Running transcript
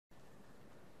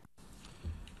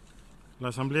La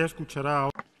Asamblea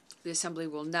escuchará. The Assembly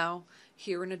will now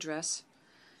hear an address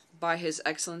by His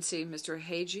Excellency Mr.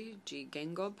 Hage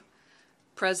Geingob,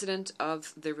 President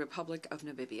of the Republic of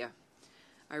Namibia.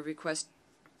 I request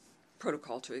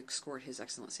protocol to escort His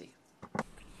Excellency.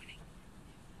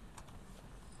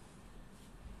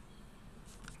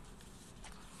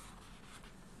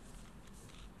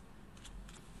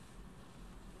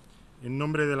 En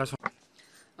nombre de la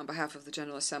On behalf of the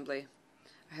General Assembly,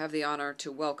 I have the honor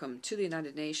to welcome to the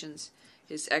United Nations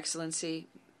His Excellency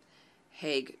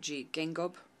Hage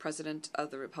Geingob, President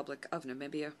of the Republic of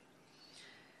Namibia,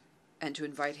 and to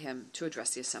invite him to address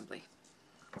the Assembly.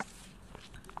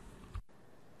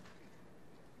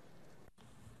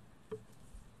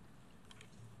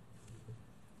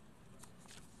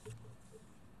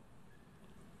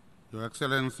 Your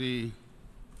Excellency,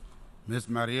 Ms.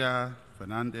 Maria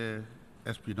Fernandez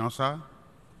Espinosa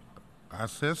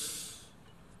Garces,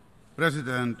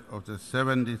 President of the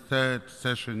 73rd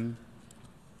Session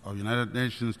of United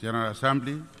Nations General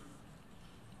Assembly,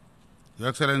 Your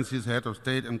Excellencies, Head of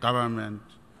State and Government,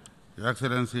 Your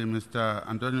Excellency Mr.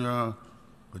 Antonio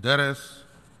Guterres,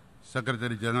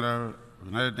 Secretary General of the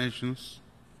United Nations,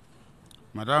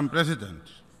 Madam President,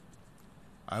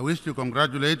 I wish to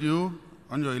congratulate you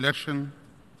on your election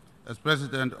as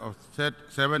President of the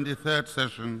 73rd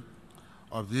Session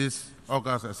of this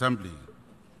August Assembly.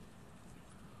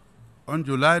 On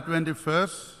July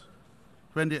 21st,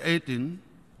 2018,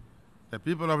 the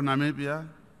people of Namibia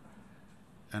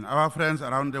and our friends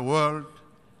around the world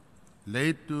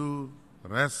laid to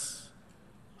rest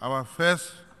our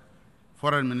first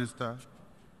Foreign Minister,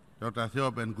 Dr.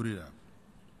 Theo Ben-Gurion.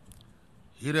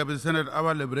 He represented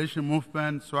our liberation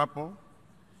movement, SWAPO,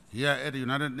 here at the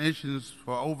United Nations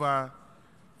for over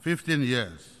 15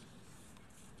 years.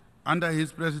 Under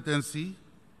his presidency,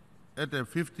 at the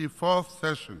 54th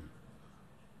session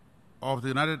of the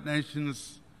United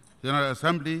Nations General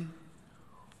Assembly,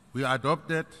 we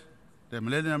adopted the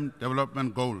Millennium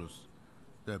Development Goals,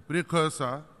 the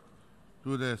precursor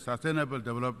to the Sustainable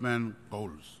Development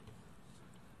Goals.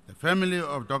 The family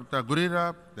of Dr.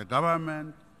 Gurion, the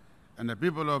government, and the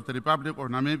people of the Republic of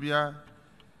Namibia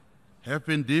have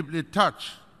been deeply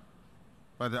touched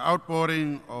by the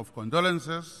outpouring of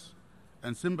condolences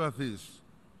and sympathies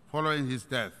following his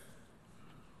death.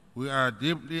 We are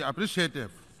deeply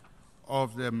appreciative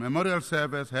of the memorial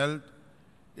service held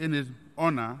in his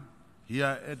honor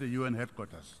here at the UN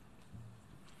headquarters.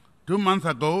 2 months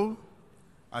ago,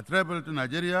 I traveled to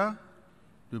Nigeria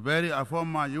to bury a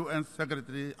former UN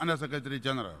Under-Secretary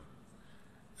General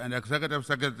and Executive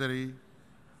Secretary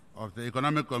of the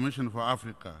Economic Commission for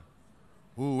Africa,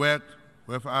 who worked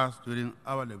with us during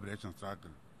our liberation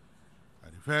struggle. I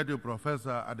refer to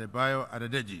Professor Adebayo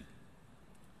Adedeji.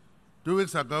 2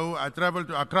 weeks ago, I traveled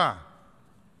to Accra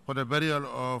for the burial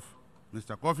of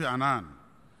Mr. Kofi Annan,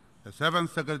 the 7th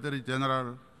Secretary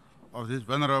General of this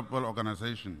venerable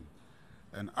organization,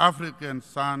 an African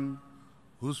sun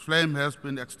whose flame has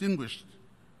been extinguished,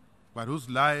 but whose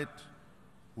light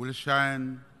will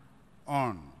shine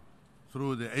on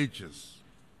through the ages.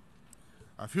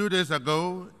 A few days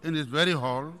ago, in this very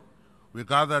hall, we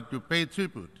gathered to pay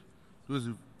tribute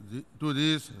to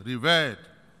this revered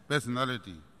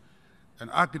personality, an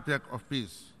architect of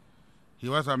peace. He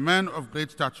was a man of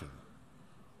great stature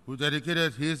who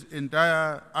dedicated his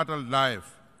entire adult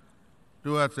life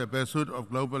towards the pursuit of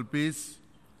global peace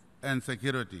and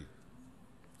security.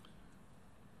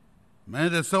 May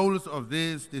the souls of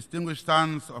these distinguished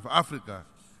sons of Africa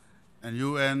and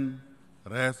UN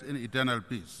rest in eternal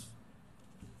peace.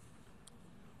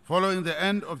 Following the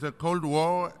end of the Cold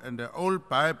War and the old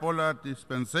bipolar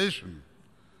dispensation,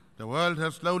 the world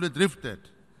has slowly drifted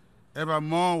ever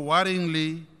more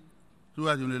worryingly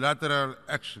towards unilateral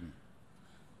action.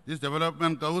 This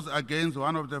development goes against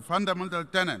one of the fundamental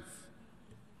tenets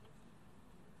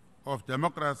of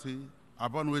democracy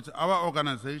upon which our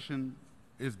organization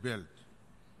is built.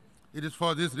 It is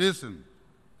for this reason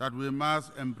that we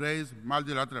must embrace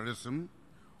multilateralism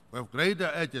with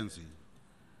greater urgency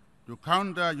to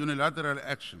counter unilateral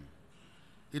action.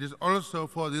 It is also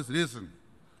for this reason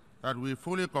that we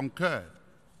fully concur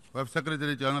with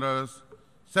Secretary General's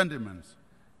sentiments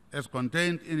as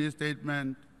contained in his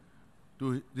statement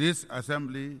to this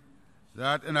Assembly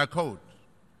that, and I quote,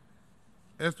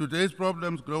 "As today's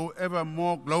problems grow ever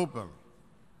more global,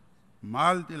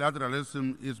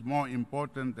 multilateralism is more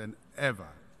important than ever,"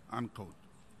 unquote.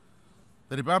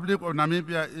 The Republic of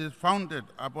Namibia is founded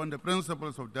upon the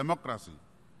principles of democracy,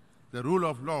 the rule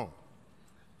of law,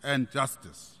 and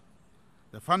justice.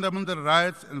 The fundamental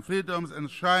rights and freedoms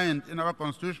enshrined in our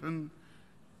Constitution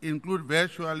include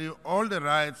virtually all the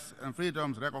rights and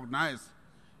freedoms recognized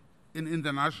in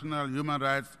international human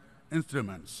rights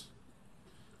instruments.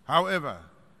 However,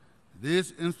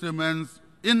 these instruments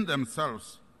in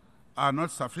themselves are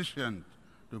not sufficient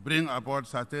to bring about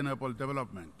sustainable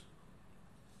development.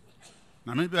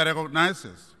 Namibia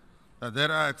recognizes that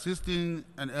there are existing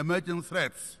and emerging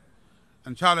threats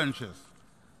and challenges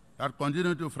that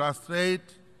continue to frustrate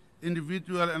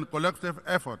individual and collective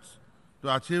efforts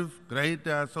to achieve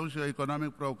greater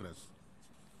socio-economic progress.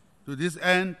 To this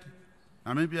end,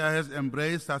 Namibia has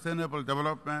embraced sustainable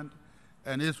development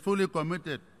and is fully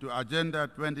committed to Agenda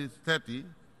 2030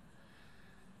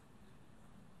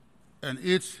 and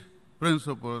its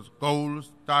principles,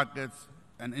 goals, targets,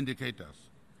 and indicators.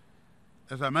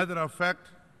 As a matter of fact,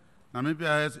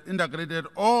 Namibia has integrated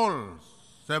all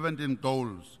 17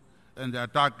 goals and their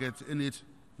targets in its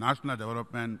national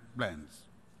development plans.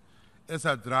 As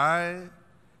a dry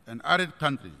and arid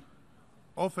country,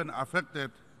 often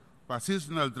affected by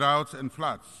seasonal droughts and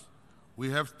floods, we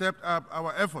have stepped up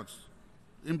our efforts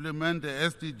to implement the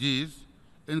SDGs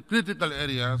in critical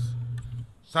areas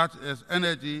such as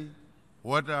energy,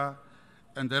 water,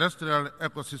 and terrestrial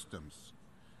ecosystems.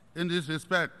 In this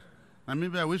respect,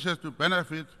 Namibia wishes to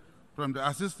benefit from the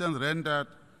assistance rendered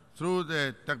through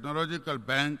the Technological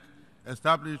Bank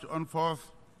established on 4th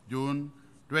June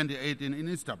 2018 in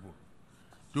Istanbul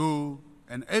to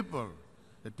enable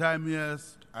the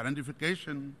time-years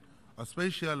identification of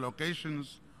spatial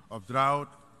locations of drought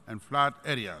and flood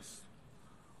areas.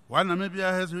 While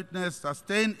Namibia has witnessed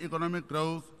sustained economic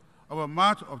growth over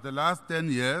much of the last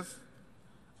 10 years,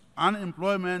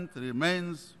 unemployment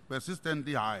remains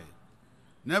persistently high.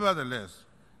 Nevertheless,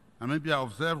 Namibia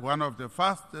observed one of the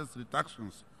fastest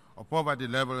reductions of poverty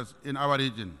levels in our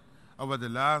region over the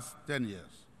last 10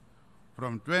 years,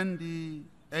 from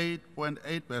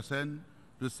 28.8%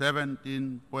 to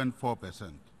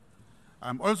 17.4%.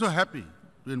 I'm also happy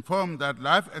to inform that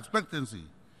life expectancy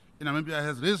in Namibia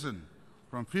has risen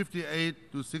from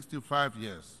 58 to 65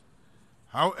 years.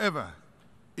 However,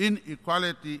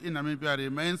 inequality in Namibia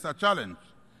remains a challenge,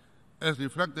 as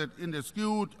reflected in the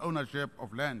skewed ownership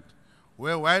of land,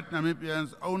 where white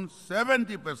Namibians own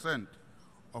 70%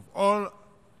 of all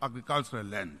agricultural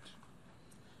land.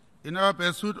 In our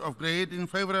pursuit of creating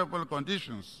favorable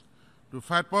conditions to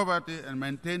fight poverty and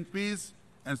maintain peace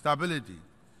and stability,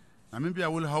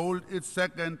 Namibia will hold its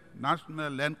second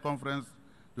National Land Conference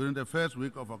during the first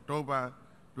week of October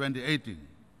 2018.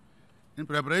 In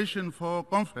preparation for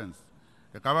conference,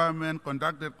 the government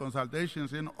conducted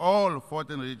consultations in all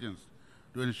 14 regions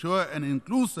to ensure an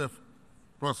inclusive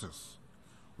process.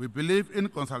 We believe in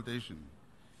consultation.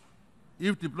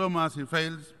 If diplomacy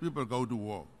fails, people go to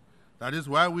war. That is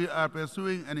why we are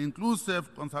pursuing an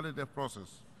inclusive consultative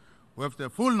process with the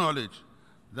full knowledge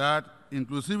that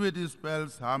inclusivity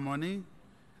spells harmony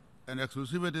and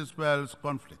exclusivity spells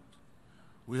conflict.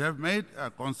 We have made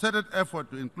a concerted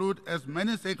effort to include as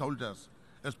many stakeholders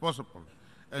as possible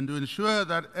and to ensure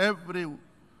that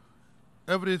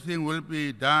everything will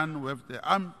be done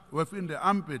within the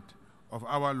ambit of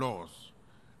our laws.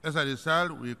 As a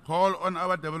result, we call on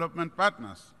our development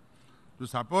partners to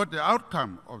support the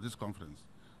outcome of this conference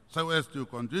so as to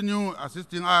continue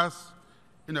assisting us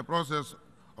in the process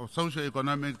of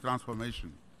socio-economic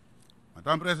transformation.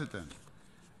 Madam President,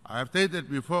 I have stated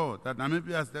before that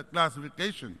Namibia's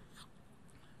classification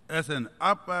as an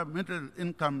upper middle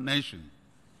income nation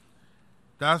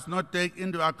does not take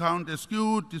into account the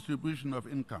skewed distribution of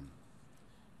income.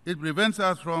 It prevents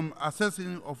us from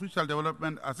assessing official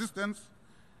development assistance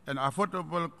and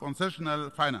affordable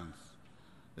concessional finance.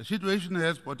 The situation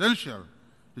has potential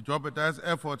to jeopardize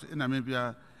efforts in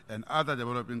Namibia and other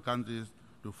developing countries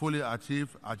to fully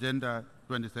achieve Agenda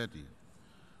 2030.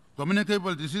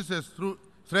 Communicable diseases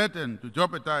threaten to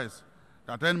jeopardize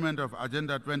the attainment of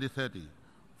Agenda 2030.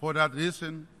 For that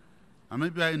reason,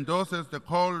 Namibia endorses the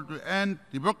call to end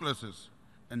tuberculosis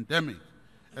endemic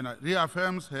and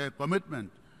reaffirms her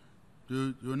commitment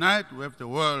to unite with the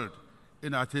world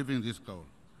in achieving this goal.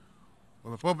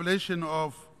 With a population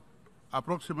of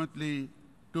approximately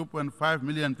 2.5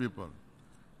 million people,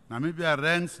 Namibia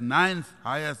ranks 9th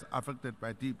highest affected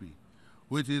by TB,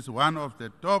 which is one of the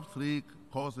top 3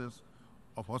 causes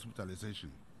of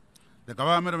hospitalization. The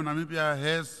government of Namibia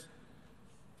has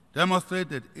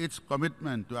demonstrated its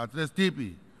commitment to address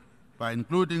TB by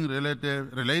including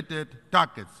related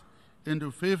targets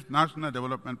into 5th National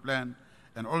Development Plan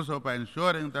and also by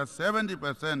ensuring that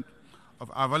 70%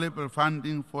 of available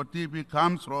funding for TB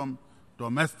comes from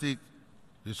domestic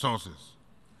resources.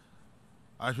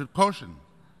 I should caution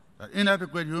that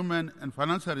inadequate human and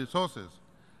financial resources,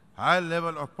 high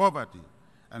level of poverty,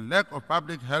 and lack of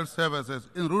public health services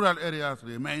in rural areas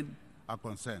remain a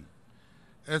concern.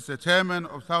 As the chairman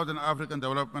of Southern African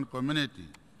Development Community,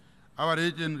 our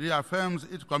region reaffirms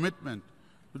its commitment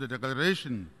to the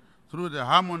declaration through the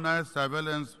harmonized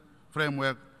surveillance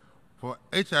framework for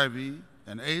HIV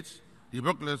and AIDS,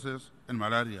 tuberculosis, and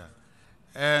malaria,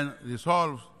 and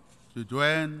resolves to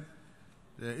join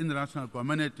the international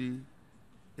community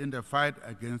in the fight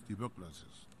against tuberculosis.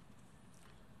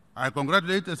 I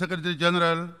congratulate the Secretary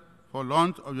General for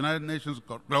launch of United Nations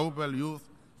Global Youth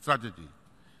Strategy.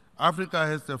 Africa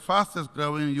has the fastest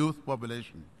growing youth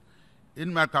population.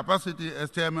 In my capacity as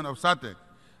chairman of SADC,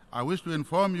 I wish to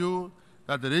inform you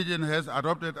that the region has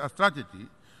adopted a strategy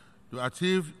to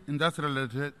achieve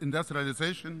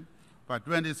industrialization by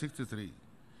 2063.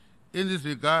 In this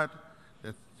regard,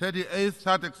 the 38th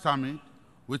SADC Summit,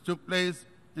 which took place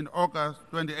in August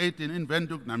 2018 in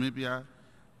Windhoek, Namibia,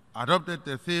 adopted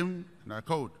the theme, and I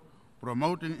quote,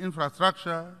 promoting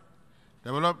infrastructure,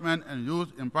 development and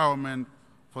youth empowerment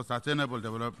for sustainable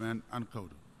development,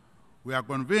 unquote. We are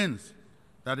convinced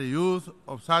that the youth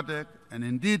of SADC, and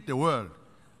indeed the world,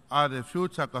 are the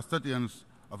future custodians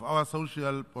of our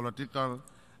social, political,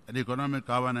 and economic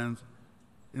governance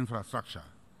infrastructure.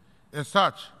 As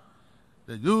such,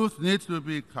 the youth needs to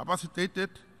be capacitated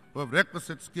with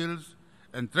requisite skills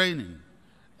and training,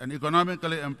 and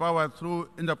economically empowered through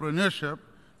entrepreneurship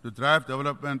to drive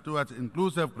development towards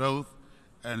inclusive growth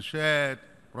and shared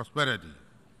prosperity.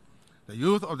 The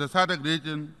youth of the SADC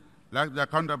region, like their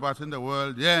counterparts in the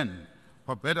world, yearn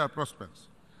for better prospects.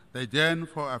 They yearn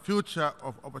for a future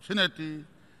of opportunity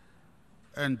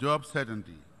and job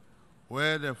certainty,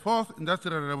 where the fourth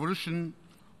industrial revolution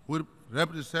will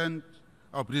present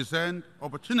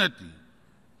opportunity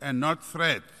and not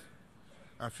threat.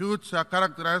 A future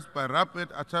characterized by rapid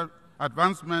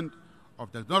advancement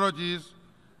of technologies,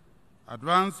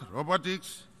 advanced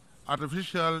robotics,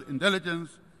 artificial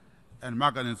intelligence, and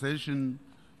mechanization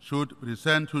should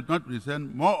present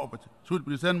more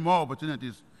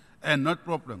opportunities and not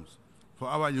problems for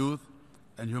our youth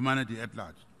and humanity at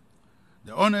large.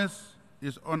 The onus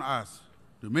is on us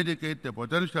to mitigate the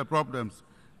potential problems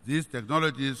these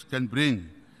technologies can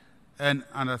bring and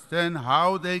understand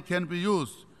how they can be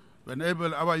used to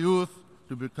enable our youth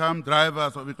to become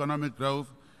drivers of economic growth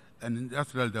and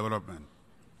industrial development.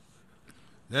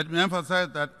 Let me emphasize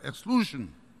that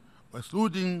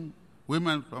excluding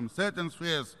women from certain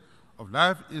spheres of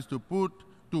life is to put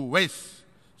to waste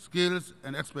skills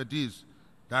and expertise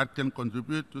that can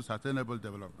contribute to sustainable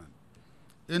development.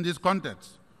 In this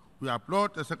context, we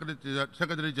applaud the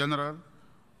Secretary General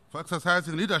for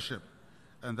exercising leadership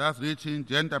and thus reaching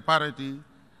gender parity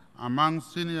among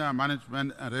senior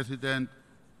management and resident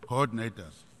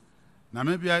coordinators.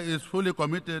 Namibia is fully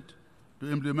committed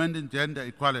to implementing gender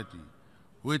equality,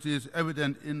 which is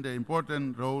evident in the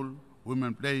important role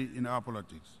women play in our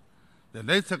politics. The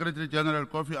late Secretary General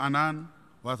Kofi Annan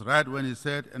was right when he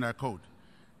said, and I quote,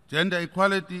 gender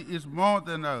equality is more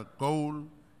than a goal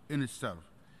in itself.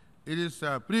 It is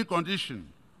a precondition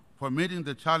for meeting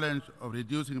the challenge of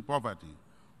reducing poverty,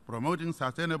 promoting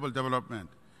sustainable development,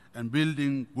 and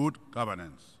building good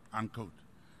governance, unquote.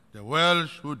 The world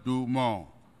should do more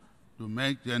to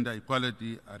make gender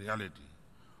equality a reality.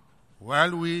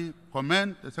 While we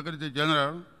commend the Secretary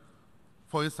General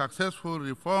for his successful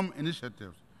reform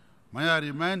initiatives, may I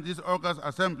remind this August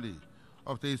Assembly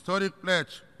of the historic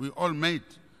pledge we all made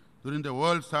during the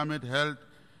World Summit held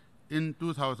in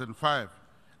 2005,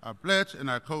 a pledge,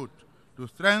 and I quote, to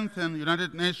strengthen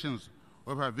United Nations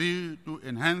with a view to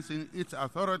enhancing its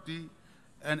authority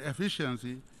and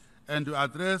efficiency and to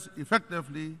address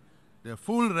effectively the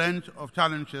full range of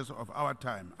challenges of our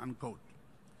time, unquote.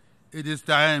 It is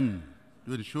time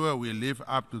to ensure we live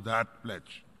up to that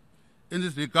pledge. In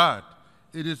this regard,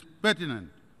 it is pertinent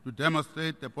to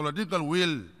demonstrate the political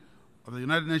will of the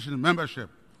United Nations membership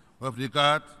with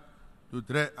regard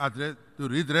to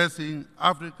redressing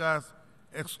Africa's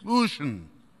exclusion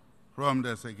from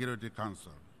the Security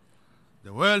Council.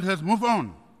 The world has moved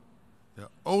on. The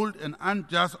old and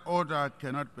unjust order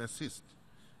cannot persist.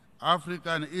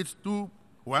 Africa and its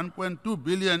 1.2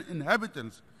 billion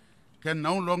inhabitants can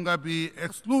no longer be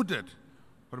excluded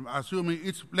from assuming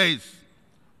its place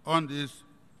on this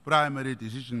primary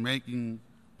decision-making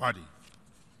body.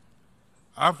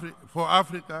 For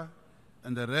Africa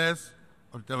and the rest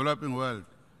of the developing world,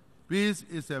 peace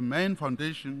is the main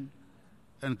foundation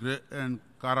and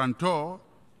guarantor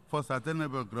for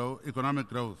sustainable economic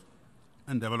growth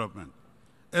and development.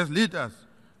 As leaders,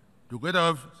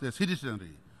 together with the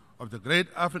citizenry of the great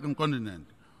African continent,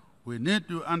 we need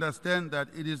to understand that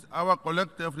it is our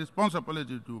collective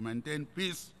responsibility to maintain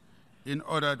peace in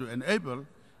order to enable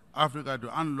Africa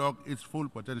to unlock its full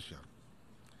potential.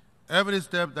 Every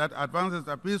step that advances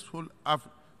a peaceful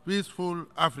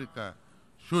Africa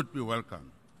should be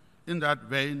welcomed. In that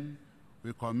vein,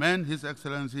 we commend His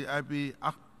Excellency Abiy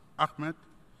Ahmed,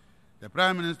 the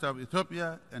Prime Minister of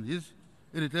Ethiopia, and his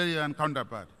Eritrean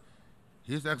counterpart,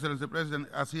 His Excellency President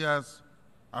Asias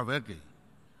Afwerki,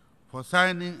 for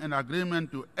signing an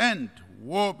agreement to end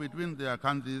war between their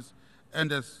countries and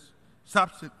the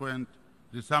subsequent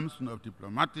resumption of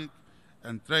diplomatic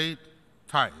and trade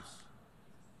ties.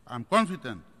 I'm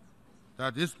confident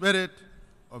that this spirit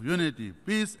of unity,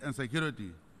 peace, and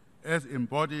security, as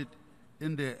embodied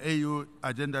in the AU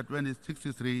Agenda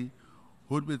 2063,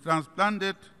 would be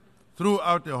transplanted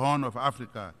throughout the Horn of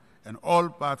Africa and all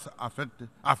parts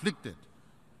afflicted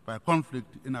by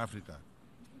conflict in Africa.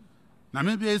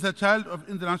 Namibia is a child of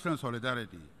international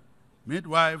solidarity,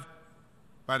 midwifed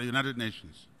by the United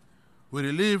Nations. We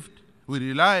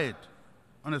relied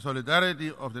on the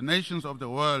solidarity of the nations of the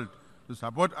world to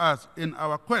support us in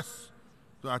our quest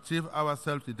to achieve our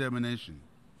self-determination.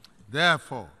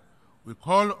 Therefore, we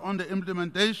call on the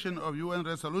implementation of UN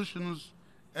resolutions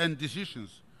and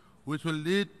decisions which will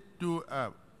lead to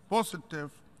a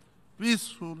positive,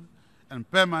 peaceful, and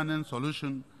permanent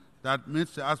solution that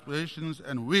meets the aspirations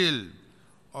and will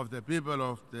of the people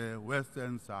of the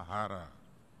Western Sahara.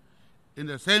 In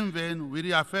the same vein, we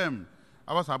reaffirm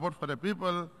our support for the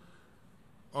people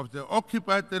of the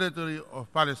occupied territory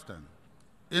of Palestine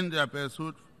in their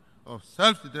pursuit of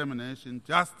self-determination,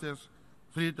 justice,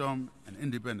 freedom, and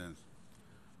independence.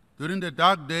 During the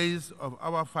dark days of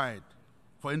our fight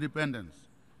for independence,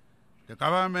 the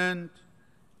government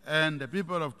and the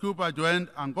people of Cuba joined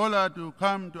Angola to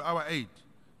come to our aid,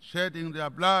 shedding their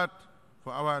blood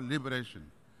for our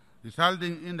liberation,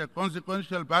 resulting in the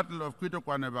consequential Battle of Quito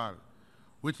Carnival,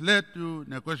 which led to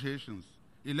negotiations,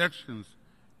 elections,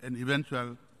 and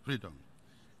eventual freedom.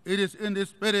 It is in this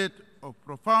spirit of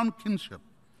profound kinship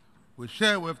we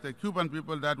share with the Cuban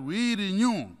people that we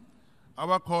renew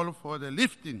our call for the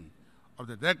lifting of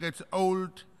the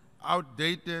decades-old,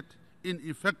 outdated,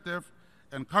 ineffective,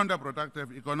 and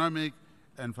counterproductive economic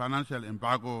and financial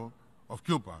embargo of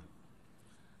Cuba.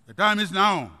 The time is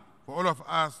now for all of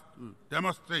us to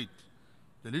demonstrate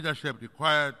the leadership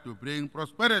required to bring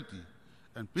prosperity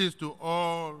and peace to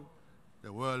all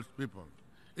the world's people.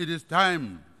 It is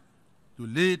time to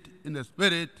lead in the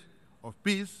spirit of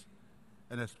peace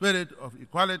and the spirit of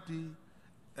equality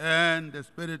and the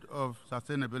spirit of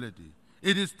sustainability.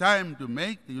 It is time to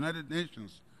make the United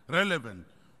Nations relevant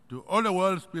to all the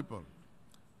world's people.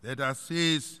 Let us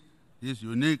seize this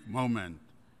unique moment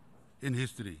in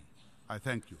history. I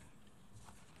thank you.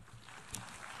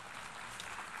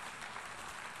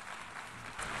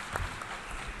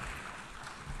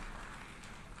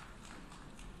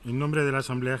 En nombre de la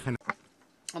Asamblea General.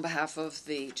 On behalf of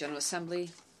the General Assembly,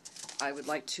 I would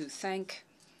like to thank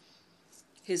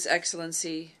His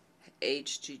Excellency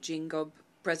Hage Geingob,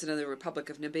 President of the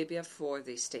Republic of Namibia, for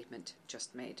the statement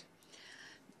just made.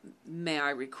 May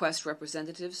I request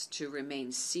representatives to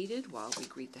remain seated while we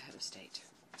greet the head of state.